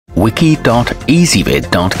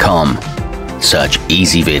wiki.ezvid.com. Search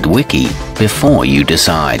Ezvid Wiki before you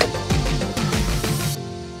decide.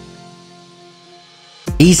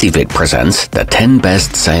 Ezvid presents the 10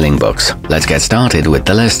 best sailing books. Let's get started with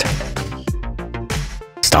the list.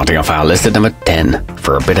 Starting off our list at number 10.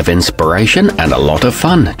 For a bit of inspiration and a lot of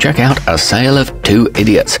fun, check out A Sail of Two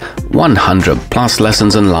Idiots. 100 plus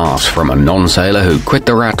lessons and laughs from a non-sailor who quit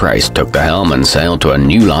the rat race, took the helm and sailed to a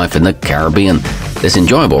new life in the Caribbean. This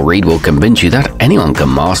enjoyable read will convince you that anyone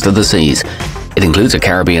can master the seas. It includes a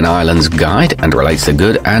Caribbean islands guide and relates the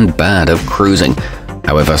good and bad of cruising.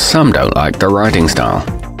 However, some don't like the writing style.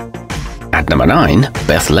 At number 9,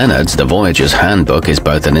 Beth Leonard's The Voyager's Handbook is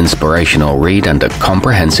both an inspirational read and a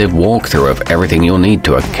comprehensive walkthrough of everything you'll need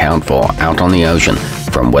to account for out on the ocean,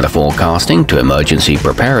 from weather forecasting to emergency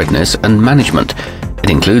preparedness and management. It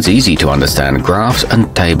includes easy-to-understand graphs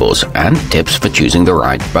and tables and tips for choosing the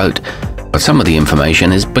right boat, but some of the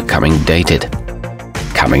information is becoming dated.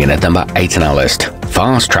 Coming in at number 8 on our list,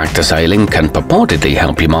 Fast Track to Sailing can purportedly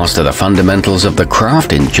help you master the fundamentals of the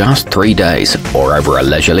craft in just 3 days, or over a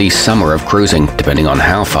leisurely summer of cruising, depending on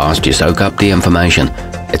how fast you soak up the information.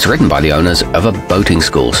 It's written by the owners of a boating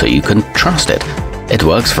school, so you can trust it. It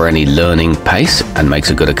works for any learning pace and makes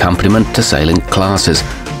a good accompaniment to sailing classes.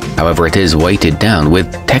 However, it is weighted down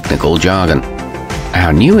with technical jargon.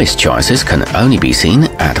 Our newest choices can only be seen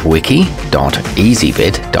at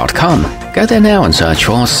wiki.ezvid.com. Go there now and search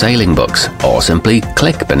for sailing books, or simply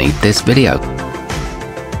click beneath this video.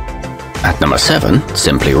 At number 7,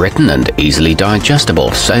 simply written and easily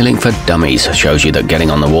digestible, Sailing for Dummies shows you that getting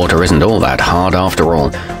on the water isn't all that hard after all.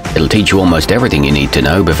 It'll teach you almost everything you need to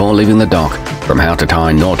know before leaving the dock, from how to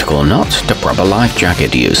tie nautical knots to proper life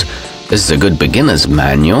jacket use. This is a good beginner's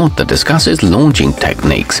manual that discusses launching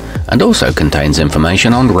techniques and also contains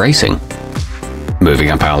information on racing.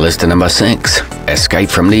 Moving up our list to number 6, Escape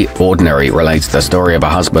from the Ordinary relates the story of a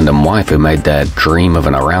husband and wife who made their dream of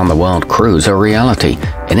an around-the-world cruise a reality.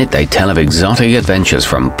 In it, they tell of exotic adventures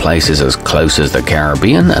from places as close as the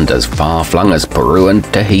Caribbean and as far-flung as Peru and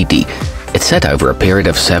Tahiti. It's set over a period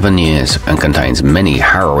of 7 years and contains many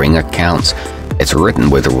harrowing accounts. It's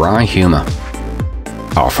written with wry humor.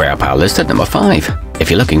 Halfway up our list at number 5. If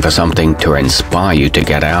you're looking for something to inspire you to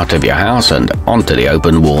get out of your house and onto the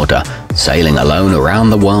open water, Sailing Alone Around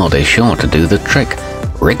the World is sure to do the trick.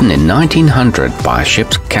 Written in 1900 by a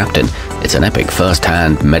ship's captain, it's an epic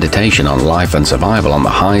first-hand meditation on life and survival on the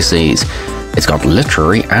high seas. It's got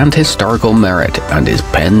literary and historical merit and is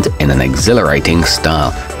penned in an exhilarating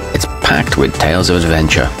style. It's packed with tales of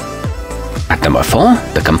adventure. At number 4,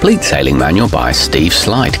 The Complete Sailing Manual by Steve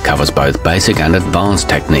Slight covers both basic and advanced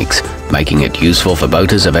techniques, making it useful for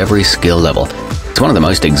boaters of every skill level. It's one of the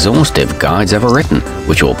most exhaustive guides ever written,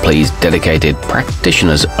 which will please dedicated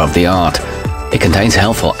practitioners of the art. It contains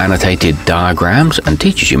helpful annotated diagrams and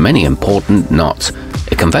teaches you many important knots.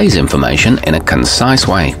 It conveys information in a concise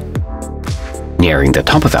way. Nearing the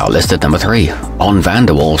top of our list at number 3, On Van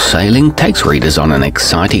der Waal Sailing takes readers on an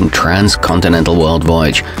exciting transcontinental world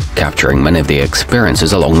voyage, capturing many of the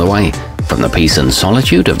experiences along the way, from the peace and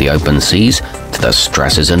solitude of the open seas to the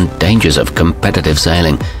stresses and dangers of competitive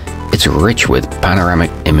sailing. It's rich with panoramic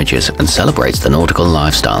images and celebrates the nautical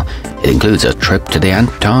lifestyle. It includes a trip to the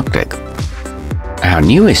Antarctic. Our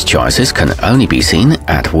newest choices can only be seen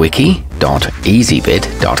at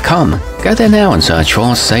wiki.ezvid.com. Go there now and search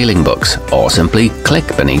for sailing books, or simply click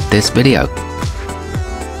beneath this video.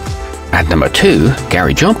 At number 2,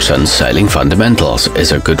 Gary Jobson's Sailing Fundamentals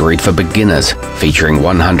is a good read for beginners, featuring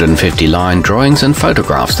 150-line drawings and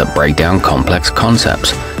photographs that break down complex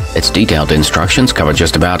concepts. Its detailed instructions cover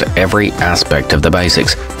just about every aspect of the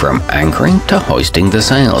basics, from anchoring to hoisting the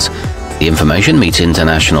sails. The information meets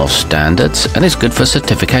international standards and is good for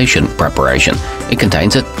certification preparation. It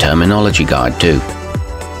contains a terminology guide too.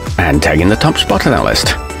 And taking the top spot on our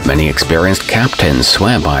list, many experienced captains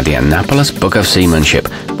swear by the Annapolis Book of Seamanship,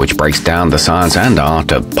 which breaks down the science and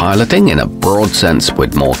art of piloting in a broad sense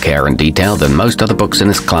with more care and detail than most other books in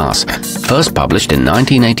its class. First published in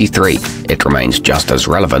 1983, it remains just as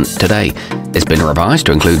relevant today. It's been revised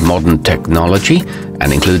to include modern technology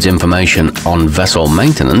and includes information on vessel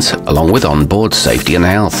maintenance along with onboard safety and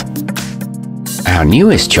health. Our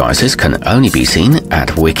newest choices can only be seen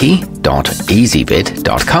at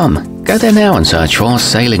wiki.ezvid.com. Go there now and search for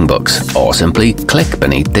sailing books, or simply click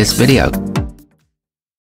beneath this video.